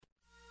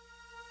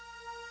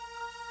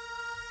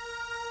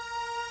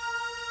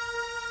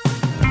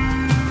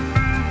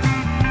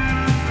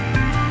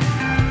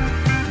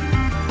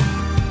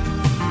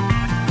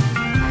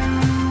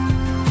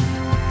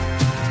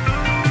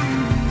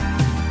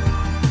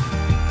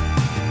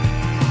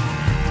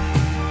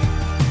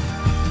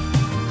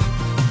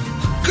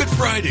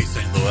Friday,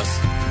 St. Louis.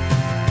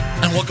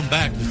 And welcome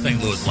back to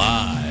St. Louis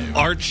Live.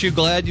 Aren't you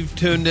glad you've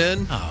tuned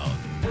in?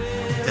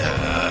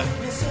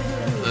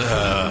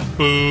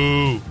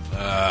 Boo.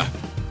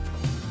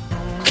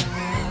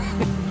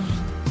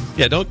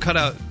 Yeah, don't cut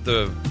out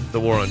the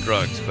war on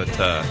drugs, but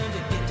that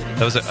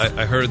was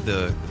I heard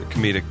the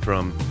comedic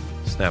drum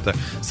snap there.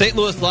 St.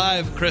 Louis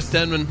Live, Chris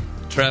Denman,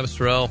 Travis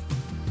Terrell,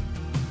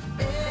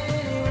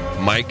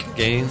 Mike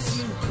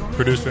Gaines.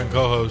 Producer and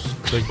co-host,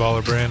 Big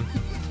Baller Brand.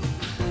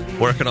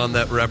 Working on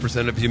that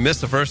representative. If you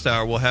missed the first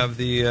hour, we'll have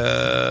the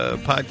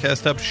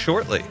podcast up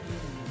shortly.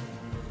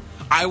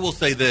 I will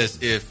say this,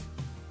 if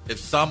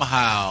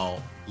somehow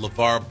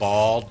LeVar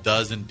Ball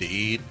does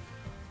indeed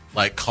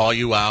call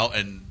you out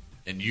and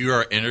you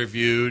are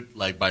interviewed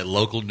by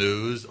local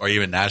news or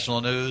even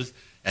national news,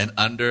 and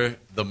under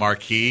the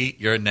marquee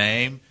your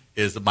name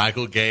is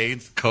Michael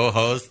Gaines,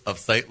 co-host of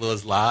St.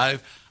 Louis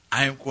Live,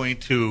 I am going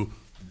to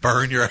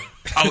burn your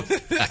house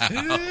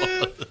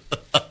down.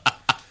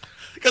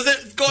 Because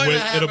it's going to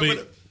happen. It'll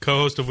be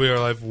co-host of We Are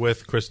Live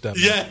with Chris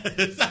Denman.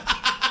 Yes.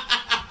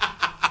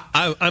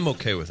 I'm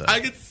okay with that. I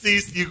could see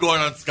you going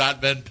on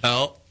Scott Van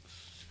Pelt.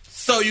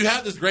 So you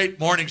have this great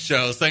morning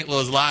show, St.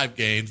 Louis Live,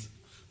 Gaines.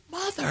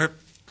 Mother.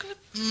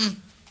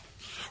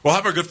 We'll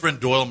have our good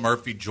friend Doyle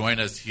Murphy join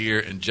us here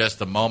in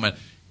just a moment.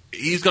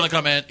 He's going to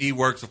come in. He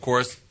works, of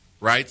course,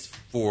 writes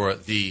for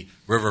the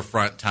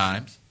Riverfront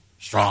Times.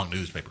 Strong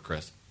newspaper,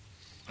 Chris.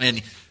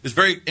 And this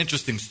very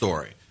interesting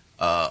story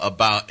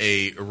about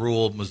a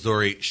rural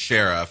Missouri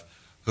sheriff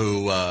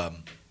who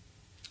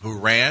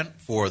ran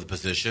for the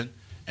position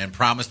and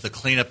promised to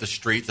clean up the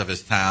streets of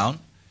his town.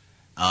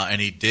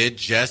 And he did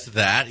just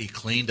that. He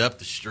cleaned up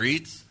the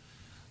streets.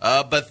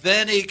 But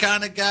then he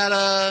kind of got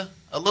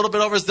a little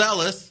bit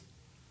overzealous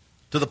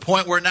to the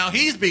point where now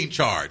he's being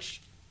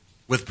charged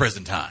with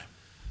prison time.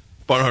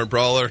 Barnhart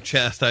Brawler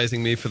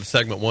chastising me for the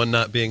segment 1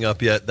 not being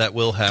up yet. That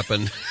will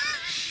happen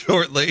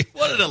shortly.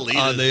 What an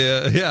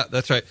elitist. Yeah,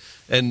 that's right.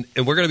 And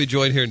we're going to be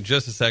joined here in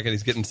just a second.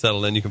 He's getting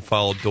settled in. You can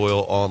follow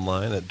Doyle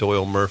online at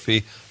Doyle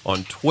Murphy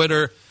on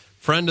Twitter.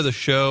 Friend of the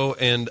show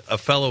and a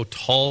fellow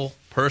tall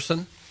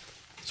person.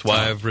 That's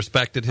why I've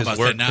respected his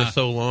work for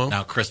so long.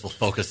 Now Chris will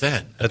focus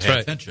in. That's right.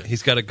 Attention.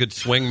 He's got a good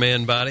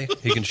swingman body.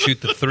 He can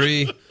shoot the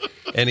 3,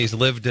 and he's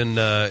lived in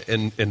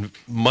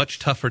much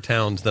tougher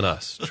towns than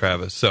us,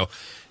 Travis. So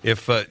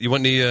if you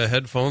want any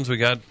headphones, we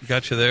got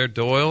you there,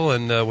 Doyle,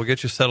 and we'll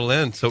get you settled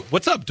in. So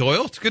what's up,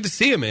 Doyle? It's good to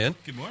see you, man.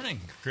 Good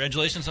morning.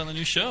 Congratulations on the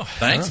new show.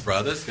 Thanks,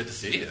 brother. It's good to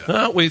see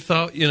you. We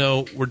thought,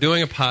 we're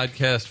doing a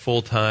podcast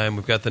full-time.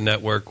 We've got the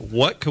network.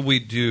 What could we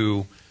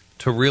do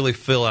to really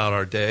fill out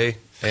our day?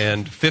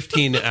 And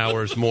 15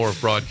 hours more of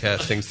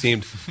broadcasting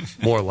seemed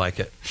more like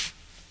it.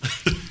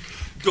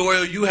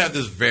 Doyle, you wrote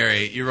this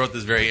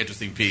very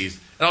interesting piece.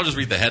 And I'll just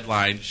read the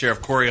headline.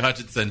 Sheriff Corey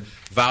Hutchinson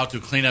vowed to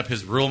clean up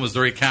his rural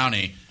Missouri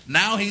county.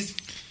 Now he's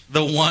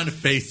the one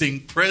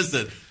facing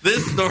prison.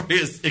 This story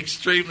is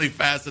extremely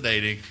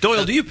fascinating.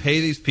 Doyle, do you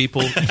pay these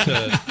people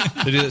to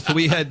do this? So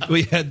we had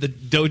the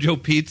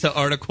Dojo Pizza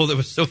article that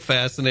was so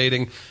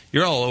fascinating.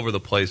 You're all over the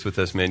place with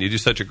this, man. You do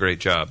such a great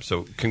job.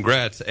 So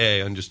congrats,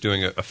 on just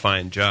doing a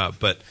fine job.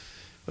 But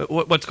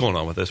what's going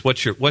on with this?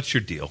 What's your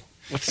deal?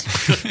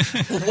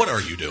 What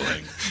are you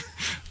doing?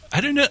 I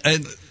don't know.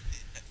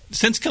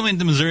 Since coming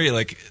to Missouri,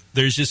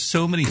 there's just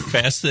so many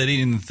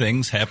fascinating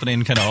things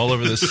happening kind of all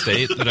over the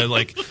state that I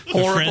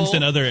friends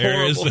in other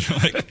areas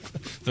that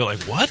they're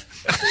like, what?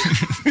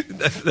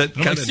 that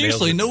kind of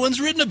seriously, no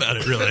one's written about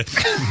it, really.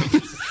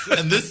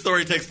 And this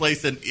story takes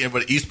place in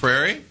East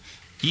Prairie?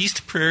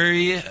 East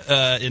Prairie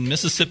in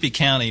Mississippi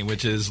County,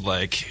 which is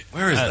where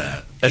is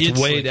that? That's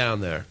way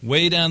down there.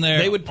 Way down there.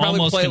 They would probably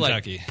almost play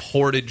Kentucky.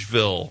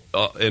 Portageville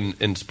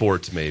in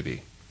sports,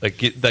 maybe like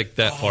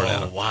that far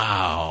down. Oh,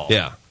 wow.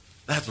 Yeah.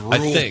 That's rural.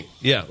 I think,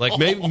 yeah.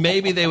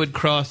 Maybe they would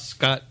cross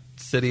Scott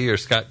City or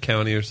Scott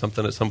County or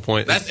something at some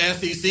point. That's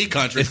SEC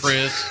country,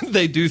 Chris.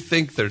 They do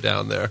think they're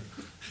down there.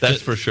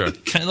 That's for sure.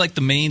 Kind of like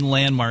the main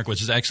landmark,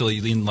 which is actually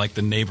in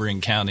the neighboring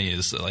county,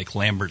 is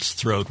Lambert's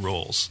Throat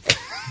Rolls.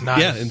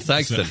 Nice. Yeah, in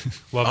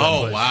Sykeston.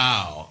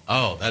 Wow.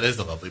 Oh, that is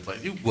a lovely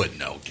place. You would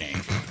know, King.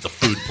 It's a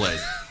food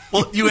place.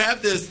 Well, you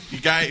have this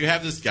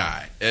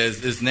guy.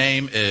 His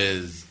name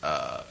is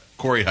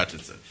Corey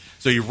Hutchinson.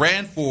 So he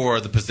ran for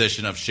the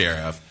position of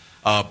sheriff.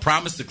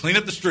 Promised to clean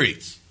up the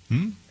streets.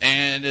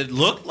 And it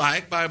looked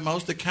like, by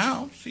most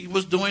accounts, he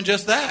was doing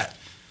just that.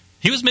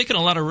 He was making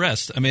a lot of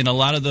arrests. I mean, a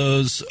lot of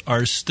those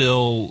are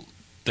still,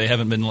 they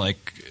haven't been,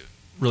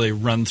 really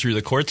run through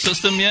the court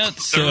system yet.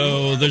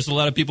 So there's a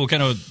lot of people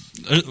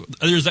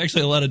there's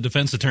actually a lot of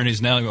defense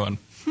attorneys now going,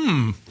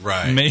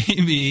 right.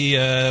 Maybe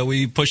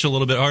we push a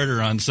little bit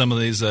harder on some of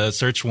these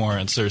search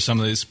warrants or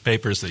some of these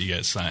papers that you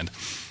guys signed.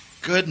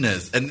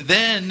 Goodness. And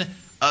then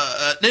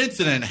an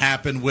incident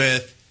happened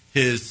with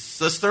his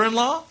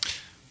sister-in-law?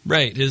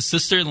 Right. His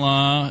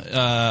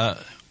sister-in-law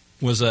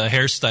was a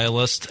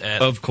hairstylist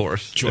at, of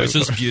course,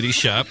 Joyce's Beauty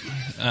Shop.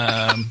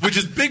 Which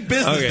is big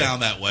business down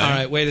that way. All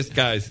right,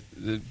 guys.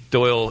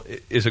 Doyle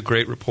is a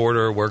great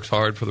reporter, works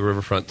hard for the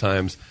Riverfront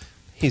Times.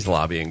 he's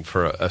lobbying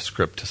for a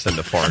script to send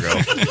to Fargo.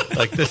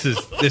 Like this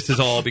is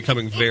all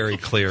becoming very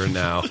clear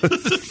now.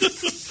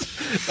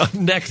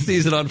 Next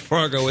season on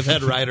Fargo with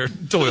head writer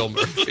Doyle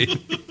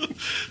Murphy.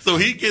 So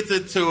he gets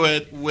into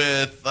it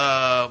with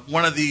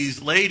one of these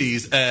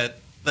ladies at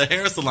the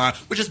hair salon,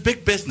 which is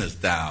big business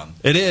down.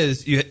 It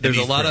is. There's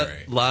a East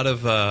lot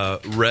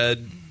of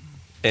red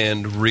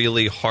and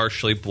really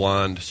harshly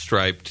blonde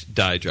striped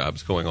dye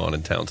jobs going on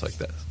in towns like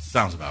this.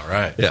 Sounds about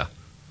right. Yeah.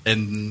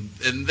 And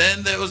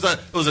then there was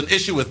an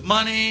issue with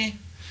money.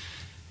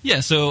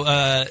 Yeah, so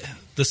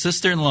the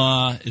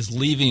sister-in-law is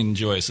leaving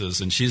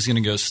Joyce's, and she's going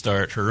to go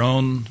start her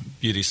own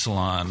beauty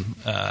salon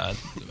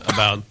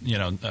about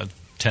a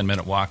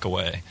 10-minute walk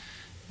away.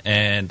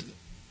 And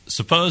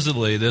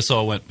supposedly this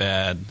all went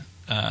bad,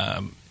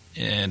 and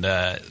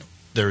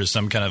there was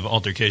some kind of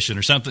altercation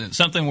or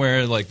something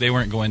where like they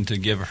weren't going to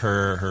give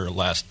her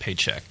last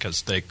paycheck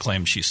because they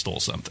claimed she stole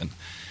something.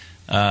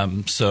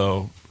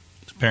 So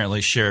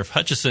apparently Sheriff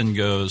Hutchison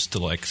goes to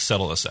like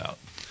settle this out.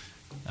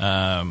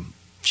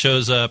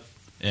 Shows up,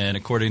 and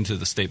according to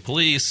the state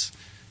police,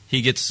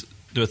 he gets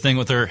to a thing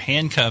with her,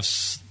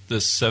 handcuffs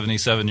this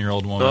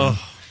 77-year-old woman.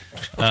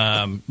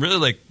 Really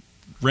like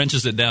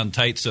wrenches it down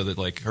tight so that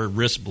like her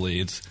wrist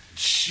bleeds.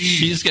 Jeez.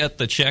 She's got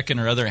the check in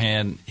her other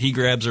hand. He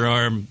grabs her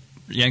arm,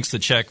 yanks the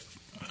check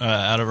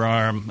out of her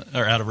arm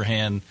or out of her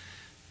hand,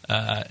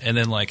 and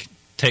then like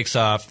takes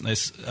off.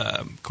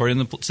 According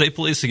to the state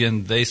police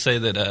again, they say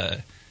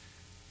that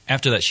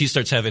after that she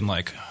starts having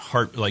like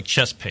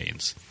chest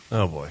pains.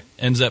 Oh boy!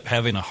 Ends up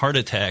having a heart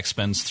attack.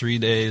 Spends 3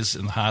 days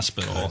in the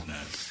hospital.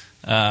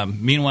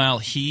 Meanwhile,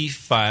 he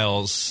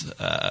files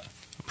a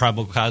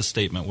probable cause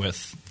statement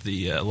with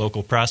the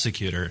local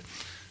prosecutor,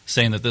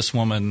 saying that this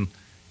woman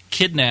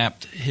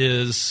kidnapped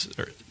his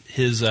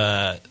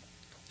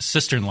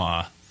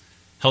sister-in-law,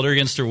 held her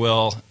against her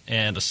will,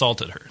 and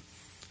assaulted her.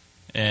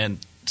 And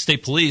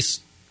state police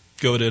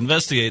go to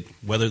investigate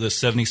whether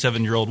this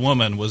 77-year-old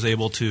woman was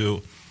able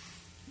to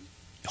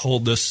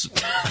hold this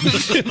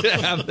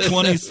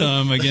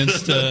 20-some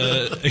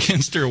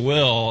against her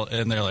will,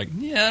 and they're like,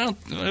 yeah,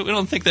 we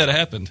don't think that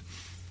happened.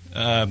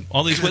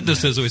 All these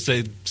witnesses, we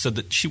say, said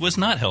that she was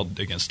not held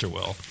against her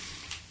will.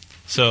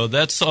 So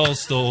that's all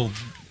still.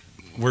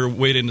 We're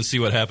waiting to see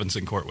what happens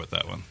in court with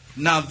that one.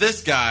 Now,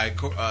 this guy,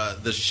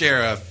 the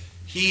sheriff,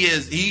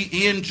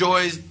 he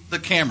enjoys the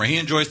camera. He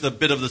enjoys the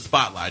bit of the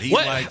spotlight.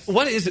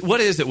 What is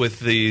it with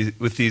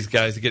these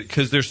guys?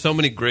 Because there's so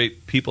many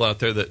great people out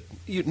there that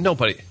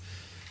nobody.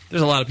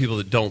 There's a lot of people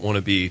that don't want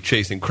to be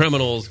chasing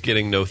criminals,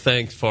 getting no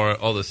thanks for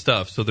all this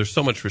stuff. So there's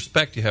so much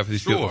respect you have for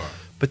these people.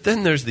 But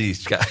then there's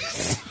these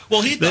guys.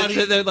 Well, he thought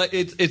they're like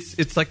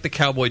it's like the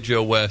Cowboy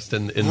Joe West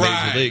in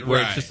Major League,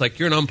 where it's just like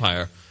you're an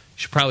umpire. You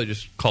should probably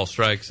just call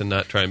strikes and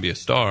not try and be a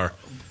star.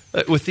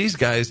 With these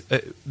guys,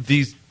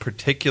 these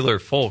particular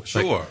folks,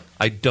 like,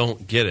 I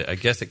don't get it. I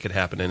guess it could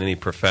happen in any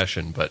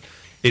profession, but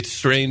it's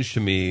strange to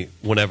me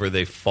whenever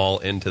they fall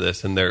into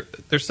this, and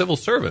they're civil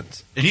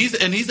servants. And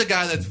he's a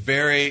guy that's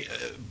very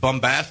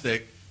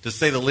bombastic, to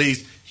say the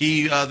least.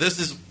 This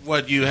is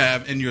what you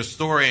have in your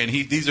story, and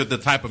these are the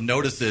type of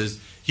notices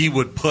he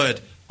would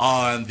put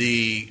on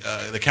the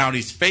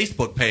county's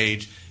Facebook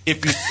page.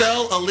 If you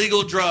sell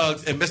illegal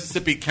drugs in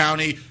Mississippi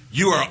County,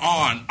 you are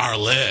on our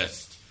list.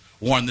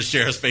 Warned the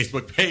sheriff's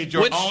Facebook page.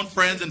 Your own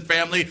friends and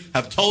family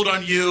have told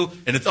on you,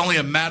 and it's only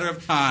a matter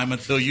of time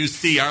until you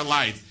see our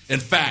lights. In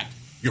fact,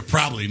 you're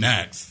probably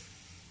next.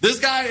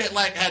 This guy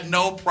had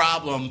no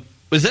problem.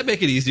 Does that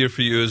make it easier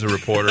for you as a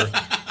reporter?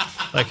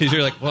 Because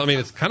you're like, well, I mean,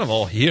 it's kind of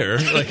all here.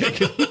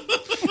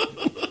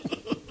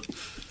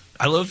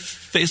 I love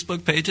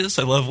Facebook pages.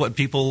 I love what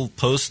people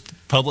post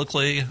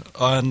publicly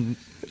on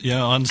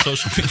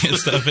social media and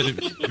stuff.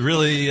 It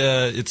really,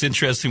 it's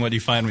interesting what you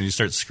find when you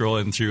start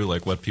scrolling through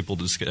like what people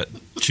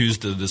choose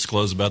to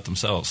disclose about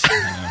themselves.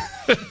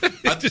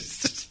 I'm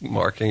just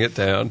marking it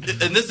down.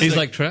 And he's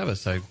like,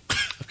 Travis, I've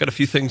got a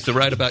few things to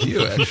write about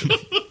you, actually.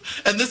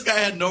 And this guy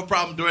had no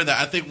problem doing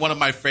that. I think one of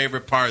my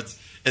favorite parts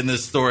in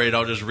this story, and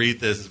I'll just read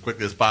this as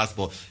quickly as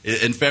possible.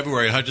 In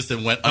February,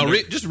 Hutchison went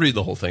under... just read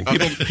the whole thing.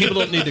 People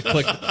don't need to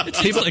click...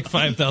 It's like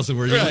 5,000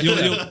 words. Right.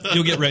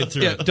 You'll get right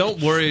through it. Don't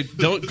worry.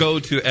 Don't go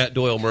to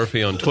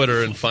 @DoyleMurphy on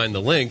Twitter and find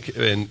the link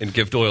and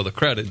give Doyle the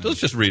credit. Let's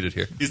just read it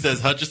here. He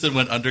says, Hutchison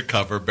went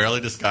undercover, barely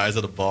disguised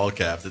as a ball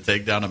cap, to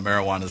take down a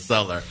marijuana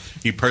seller.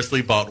 He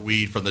personally bought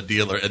weed from the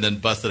dealer and then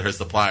busted her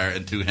supplier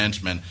and 2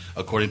 henchmen,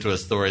 according to a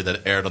story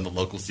that aired on the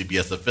local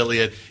CBS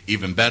affiliate.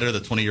 Even better,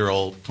 the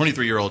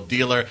 23-year-old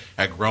dealer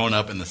had grown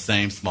up in the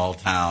same small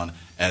town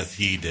as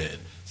he did.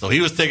 So he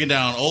was taking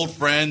down old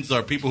friends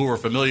or people who were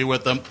familiar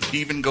with them,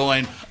 even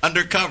going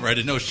undercover. I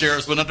didn't know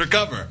sheriffs went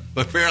undercover,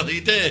 but apparently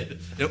he did,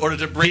 in order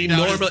to bring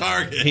down his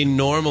target. He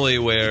normally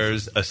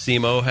wears a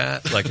SEMO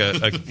hat, like a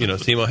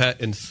SEMO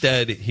hat.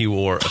 Instead, he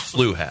wore a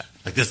SLU hat.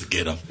 Like, this will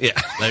get him. Yeah.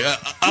 Like,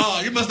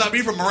 oh, you must not be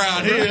from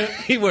around here.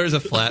 He wears a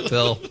flat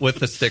bill with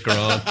the sticker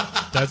on.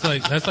 That's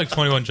like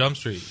 21 Jump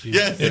Street. You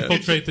Yes.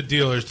 infiltrate the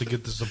dealers to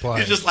get the supplies.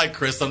 He's just like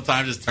Chris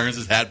sometimes, just turns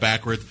his hat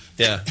backwards.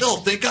 Yeah. They'll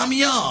think I'm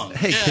young.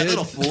 Hey, yeah, kids.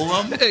 that'll fool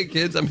them. Hey,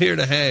 kids, I'm here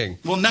to hang.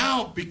 Well,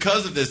 now,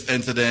 because of this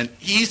incident,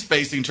 he's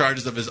facing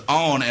charges of his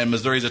own, and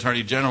Missouri's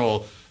Attorney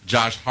General,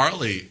 Josh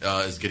Harley,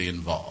 is getting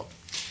involved.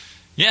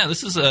 Yeah,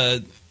 this is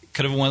kind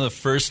of one of the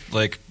first,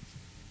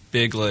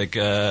 big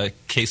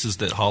cases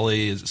that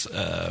Hawley has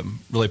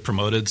really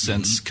promoted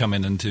since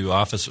coming into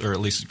office, or at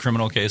least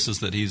criminal cases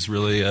that he's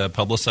really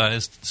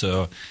publicized.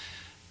 So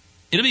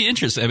it'll be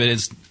interesting. I mean,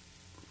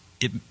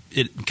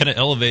 it kind of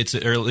elevates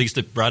it, or at least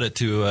it brought it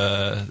to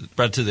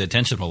the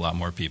attention of a lot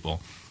more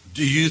people.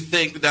 Do you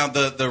think now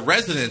the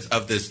residents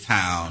of this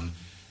town,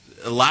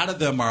 a lot of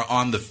them are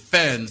on the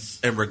fence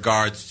in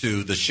regards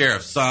to the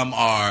sheriff? Some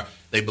are,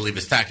 they believe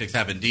his tactics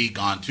have indeed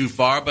gone too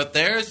far, but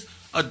there's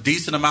a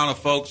decent amount of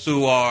folks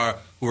who are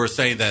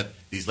saying that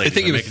these ladies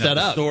think are he was making set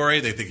up the up. story.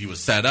 They think he was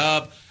set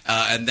up,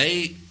 and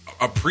they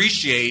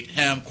appreciate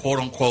him, quote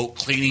unquote,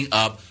 cleaning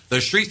up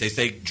the streets. They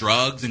say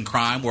drugs and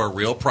crime were a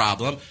real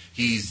problem.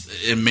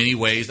 He's in many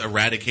ways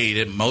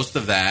eradicated most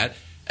of that,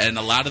 and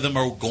a lot of them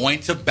are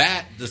going to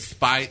bat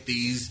despite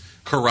these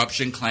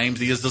corruption claims,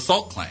 these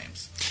assault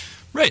claims.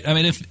 Right. I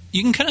mean, if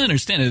you can kind of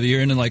understand it, if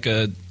you're in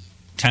a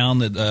town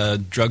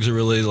that drugs are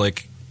really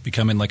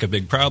becoming a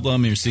big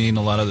problem, you're seeing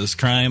a lot of this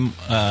crime,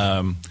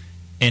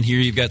 and here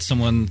you've got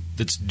someone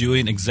that's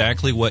doing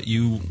exactly what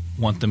you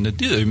want them to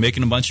do. They're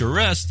making a bunch of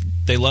arrests.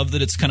 They love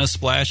that it's kind of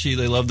splashy.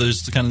 They love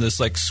there's kind of this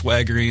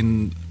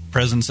swaggering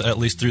presence, at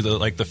least through the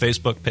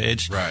Facebook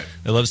page. Right.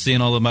 They love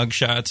seeing all the mug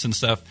shots and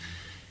stuff.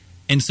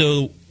 And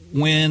so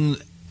when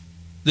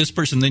this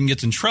person then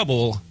gets in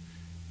trouble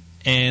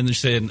and they're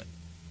saying,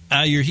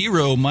 your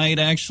hero might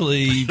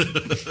actually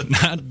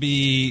not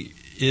be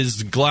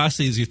as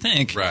glossy as you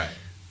think. Right.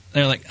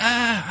 They're like,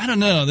 I don't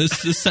know.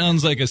 This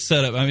sounds like a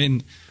setup. I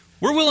mean,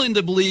 we're willing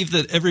to believe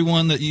that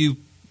everyone that you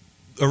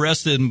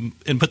arrested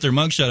and put their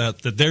mugshot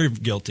out, that they're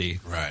guilty.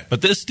 Right.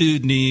 But this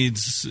dude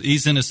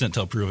he's innocent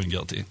till proven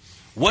guilty.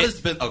 What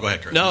has been? Oh, go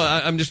ahead, Chris. No,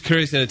 I'm just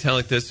curious in a town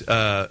like this.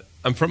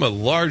 I'm from a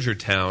larger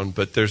town,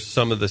 but there's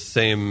some of the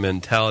same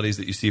mentalities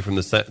that you see from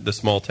the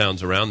small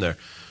towns around there.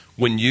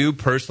 When you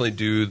personally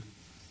do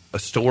a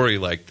story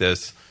like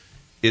this,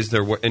 is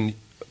there, and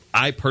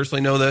I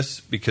personally know this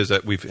because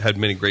we've had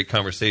many great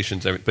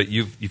conversations, but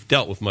you've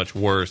dealt with much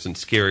worse and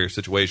scarier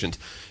situations.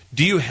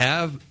 Do you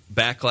have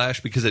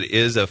backlash because it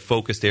is a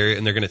focused area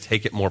and they're going to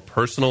take it more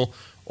personal,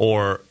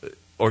 or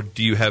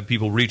do you have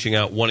people reaching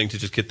out wanting to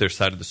just get their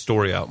side of the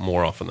story out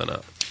more often than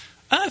not?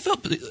 I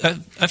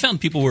found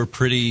people were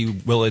pretty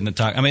willing to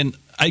talk. I mean,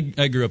 I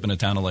grew up in a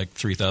town of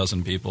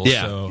 3,000 people.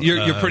 Yeah, so,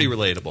 you're pretty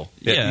relatable.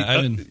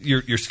 Yeah,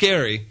 you're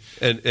scary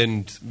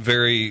and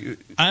very.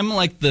 I'm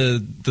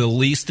the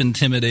least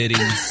intimidating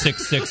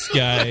 6'6"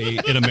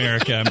 guy in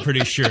America. I'm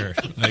pretty sure.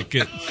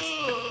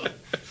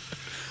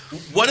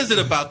 What is it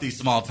about these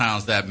small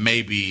towns that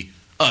maybe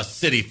us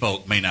city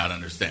folk may not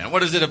understand?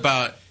 What is it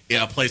about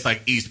a place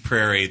like East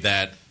Prairie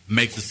that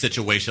makes a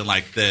situation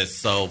like this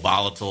so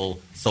volatile,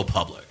 so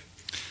public?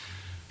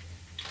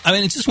 I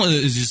mean, it's just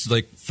it's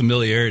just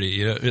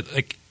familiarity.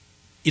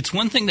 It's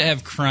one thing to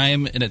have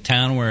crime in a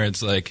town where it's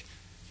this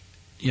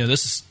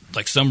is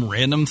some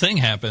random thing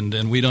happened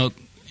and we didn't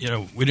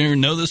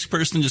even know this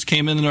person just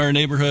came in our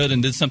neighborhood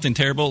and did something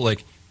terrible.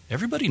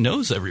 Everybody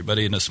knows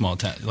everybody in a small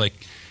town.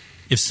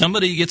 If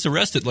somebody gets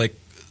arrested,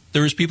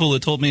 there was people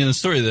that told me in the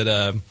story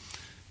that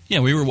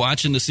we were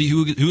watching to see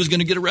who was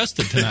going to get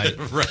arrested tonight.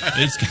 Right.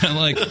 It's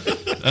kind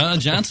of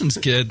Johnson's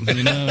kid.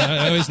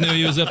 I always knew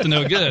he was up to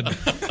no good.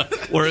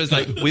 Whereas,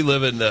 I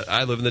live in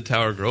the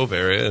Tower Grove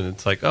area, and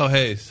it's oh,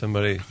 hey,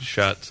 somebody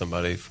shot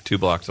somebody 2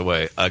 blocks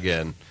away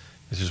again.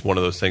 It's just one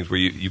of those things where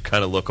you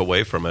kind of look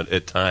away from it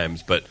at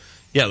times. But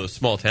yeah, those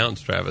small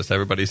towns, Travis,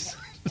 everybody's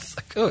it's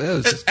oh,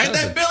 yeah, it's Ain't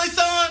that Billy's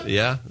son?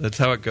 Yeah, that's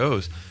how it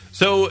goes.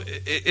 So,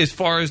 as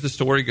far as the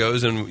story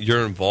goes and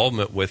your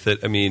involvement with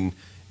it, I mean,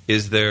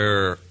 is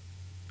there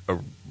a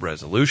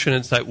resolution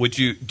inside?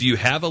 Do you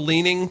have a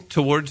leaning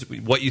towards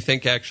what you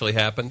think actually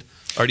happened,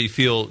 or do you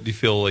feel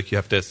like you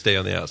have to stay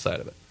on the outside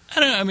of it? I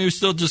don't know. I mean, we're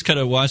still just kind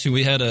of watching.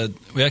 We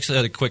actually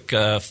had a quick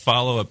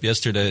follow up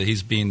yesterday.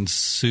 He's being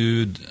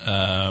sued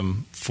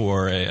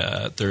for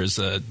there's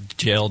a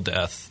jail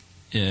death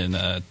in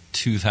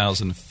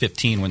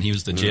 2015 when he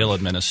was the jail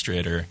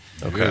administrator.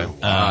 Okay.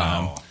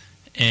 Wow.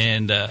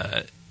 And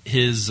there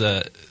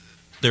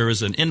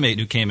was an inmate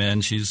who came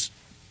in. She's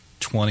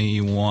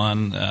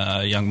 21,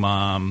 young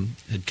mom,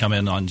 had come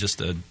in on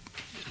just a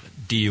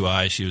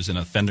DUI. She was in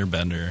a fender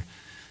bender,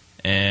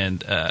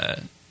 and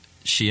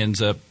she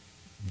ends up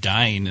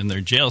dying in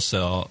their jail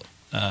cell,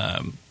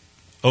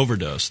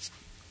 overdosed.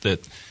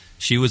 That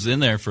she was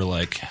in there for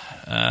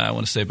I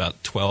want to say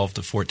about 12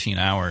 to 14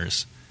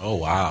 hours. Oh,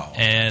 wow.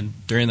 And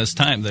during this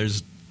time,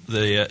 there's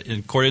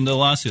according to the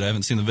lawsuit, I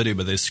haven't seen the video,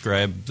 but they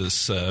described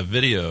this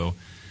video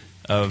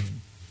of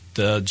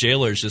the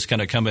jailers just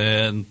kind of coming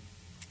in,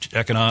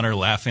 checking on her,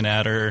 laughing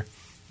at her,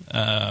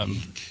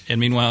 And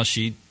meanwhile,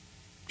 she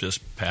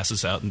just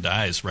passes out and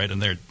dies right in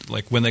there.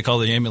 Like when they call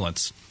the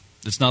ambulance,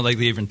 it's not like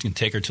they even can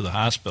take her to the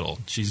hospital.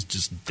 She's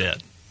just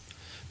dead.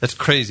 That's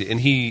crazy. And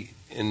he,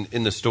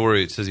 in the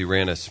story, it says he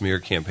ran a smear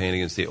campaign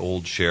against the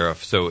old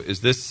sheriff. So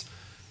is this,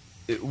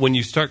 when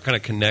you start kind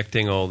of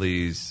connecting all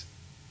these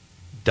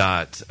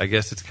dots, I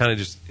guess it's kind of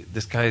just,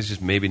 this guy is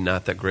just maybe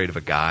not that great of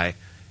a guy.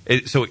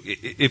 So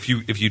if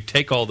you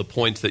take all the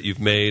points that you've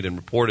made and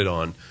reported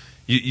on,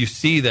 you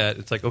see that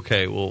it's like,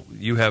 okay, well,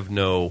 you have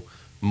no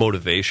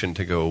motivation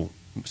to go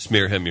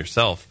smear him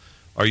yourself.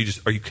 Are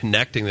you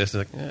connecting this?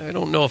 Like, I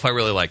don't know if I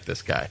really like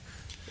this guy.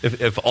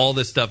 If all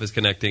this stuff is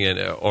connecting it,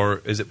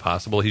 or is it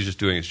possible he's just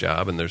doing his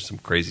job and there's some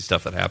crazy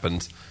stuff that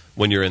happens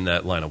when you're in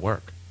that line of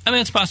work? I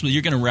mean, it's possible.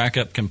 You're going to rack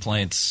up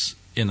complaints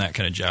in that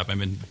kind of job. I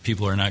mean,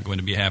 people are not going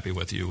to be happy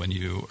with you when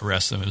you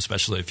arrest them,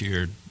 especially if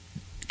you're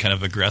kind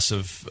of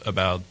aggressive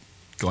about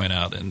going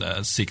out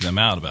and seeking them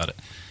out about it.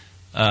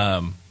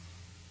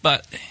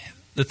 But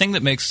the thing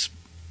that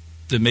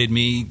made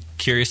me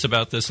curious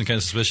about this and kind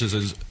of suspicious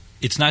is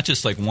it's not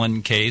just like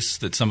one case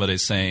that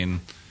somebody's saying,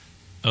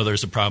 oh,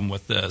 there's a problem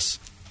with this.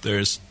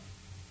 There's,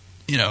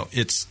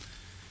 it's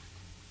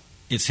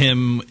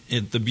him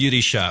at the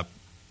beauty shop.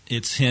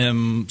 It's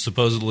him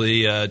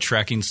supposedly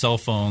tracking cell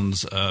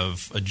phones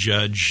of a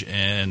judge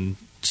and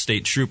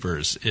state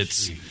troopers.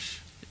 It's,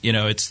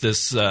 it's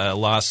this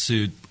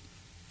lawsuit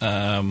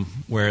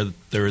where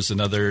there was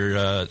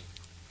another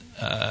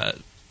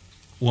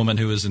woman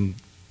who was in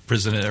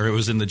prison or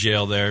was in the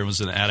jail there and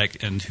was an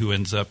addict and who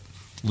ends up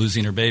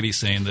losing her baby,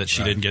 saying that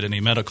she didn't get any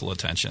medical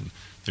attention.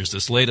 There's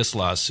this latest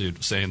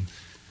lawsuit saying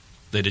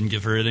they didn't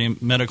give her any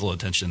medical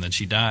attention, then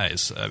she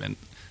dies. I mean,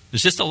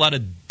 there's just a lot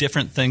of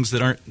different things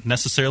that aren't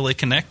necessarily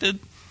connected,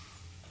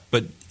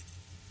 but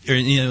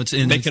it's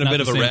making a bit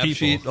of a rap people.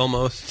 sheet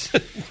almost.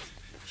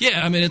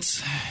 Yeah, I mean,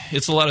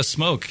 it's a lot of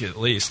smoke at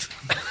least.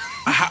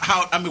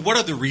 What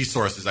are the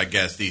resources, I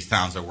guess, these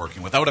towns are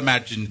working with? I would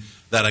imagine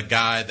that a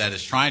guy that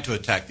is trying to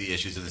attack the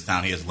issues in this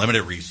town, he has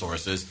limited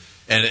resources,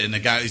 and the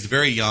guy is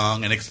very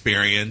young and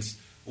experienced.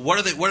 What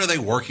are they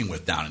working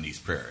with down in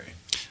East Prairie?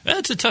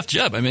 It's a tough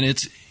job. I mean,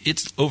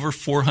 it's over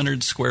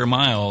 400 square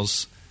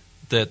miles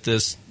that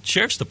this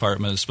sheriff's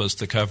department is supposed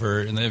to cover,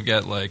 and they've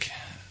got like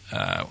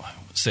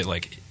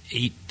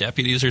 8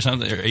 deputies or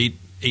something, or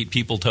eight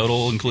people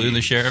total, including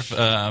the sheriff,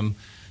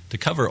 to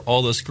cover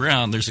all this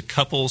ground. There's a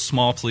couple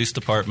small police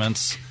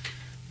departments,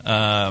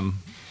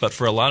 but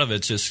for a lot of it,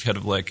 it's just kind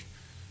of like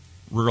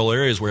rural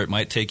areas where it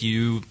might take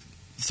you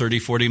 30,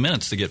 40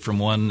 minutes to get from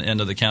one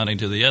end of the county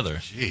to the other.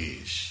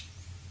 Jeez,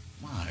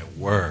 my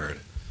word!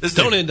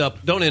 Don't end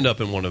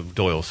up in one of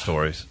Doyle's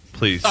stories,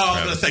 please. Oh, I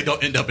was going to say,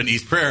 don't end up in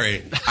East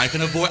Prairie. I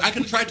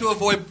can try to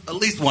avoid at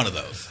least one of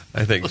those.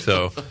 I think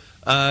so.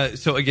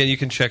 So again, you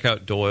can check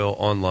out Doyle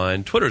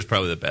online. Twitter is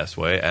probably the best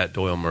way, at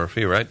Doyle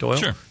Murphy, right, Doyle?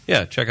 Sure.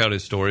 Yeah, check out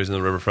his stories in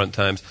the Riverfront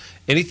Times.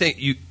 Anything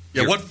you.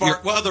 Yeah,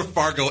 what other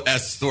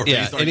Fargo-esque stories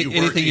are you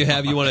anything working you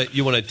have on?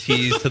 you want to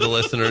tease to the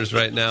listeners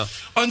right now?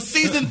 On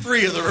season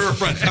 3 of the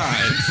Riverfront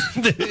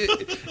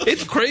Times.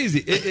 It's crazy.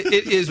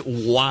 It is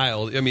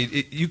wild. I mean,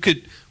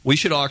 we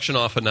should auction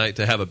off a night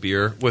to have a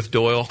beer with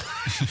Doyle,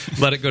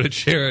 let it go to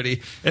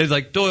charity. And it's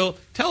like, Doyle,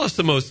 tell us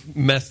the most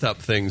messed up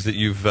things that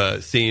you've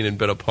seen and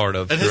been a part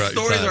of. And his throughout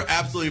stories your are time.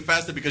 absolutely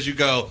fascinating because you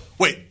go,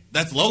 wait,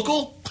 that's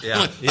local?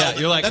 Yeah,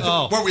 you're like, that's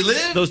where we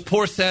live? Those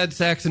poor sad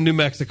sacks in New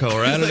Mexico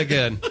are at it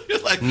again. You're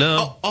like,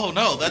 no. Oh,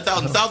 no, that's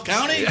out in South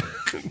County?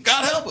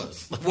 God help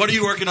us. What are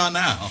you working on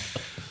now?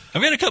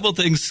 I've got a couple of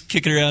things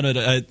kicking around.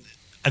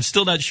 I'm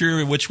still not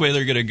sure which way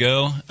they're going to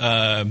go.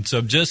 So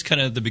I'm just kind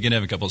of at the beginning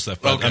of a couple of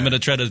stuff. But Okay. I'm going to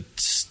try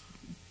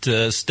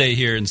to stay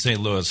here in St.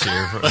 Louis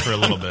here for a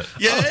little bit.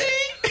 Yay!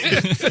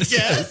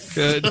 Yes.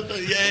 Good.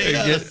 Yay,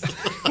 yes.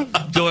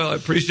 Doyle, I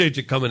appreciate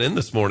you coming in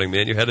this morning,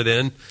 man. You headed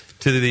in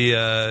to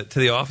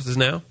the offices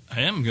now?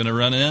 I am going to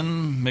run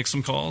in, make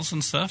some calls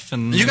and stuff,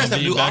 and You guys I'll have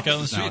be new back out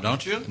on the offices now,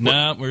 street. don't you?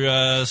 No,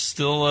 we're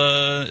still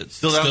Down in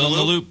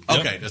the loop. Yep.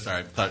 Okay, that's all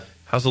right. Thought-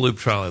 How's the loop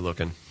trolley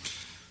looking?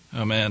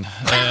 Oh man.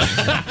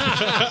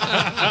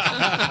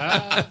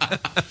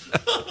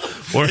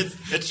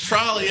 It's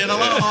trolleying along.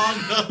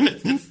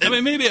 I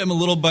mean, maybe I'm a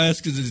little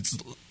biased because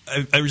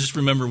I just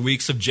remember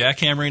weeks of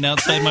jackhammering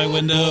outside my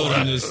window, and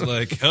I'm just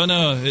like, oh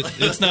no,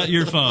 it's not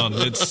your phone.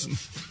 It's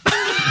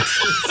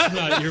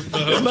not your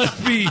phone. It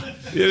must be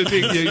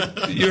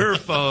your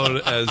phone,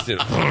 as you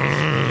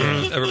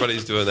know,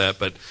 everybody's doing that.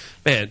 But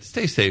man,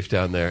 stay safe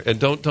down there, and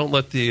don't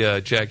let the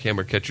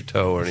jackhammer catch your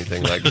toe or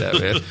anything like that,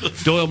 man.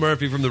 Doyle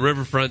Murphy from the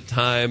Riverfront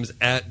Times,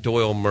 at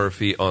Doyle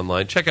Murphy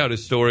online. Check out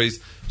his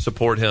stories.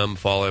 Support him.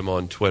 Follow him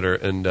on Twitter.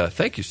 And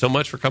thank you so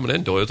much for coming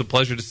in, Doyle. It's a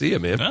pleasure to see you,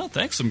 man. Well,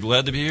 thanks. I'm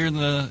glad to be here in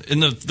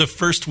the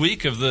first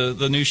week of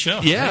the new show.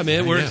 Yeah,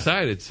 man, we're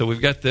excited. So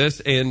we've got this,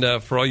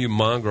 and for all you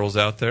mongrels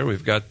out there,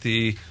 we've got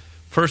the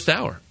first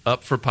hour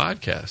up for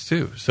podcast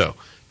too. So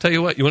tell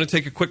you what, you want to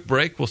take a quick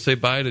break? We'll say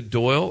bye to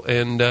Doyle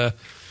and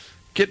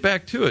get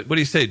back to it. What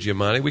do you say,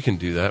 Giamatti? We can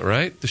do that,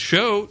 right? The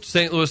show,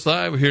 St. Louis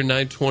Live. We're here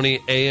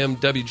 9:20 a.m.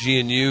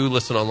 WGNU.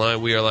 Listen online,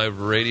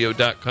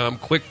 weareliveradio.com.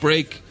 Quick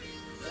break.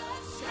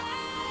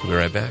 We'll be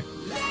right back.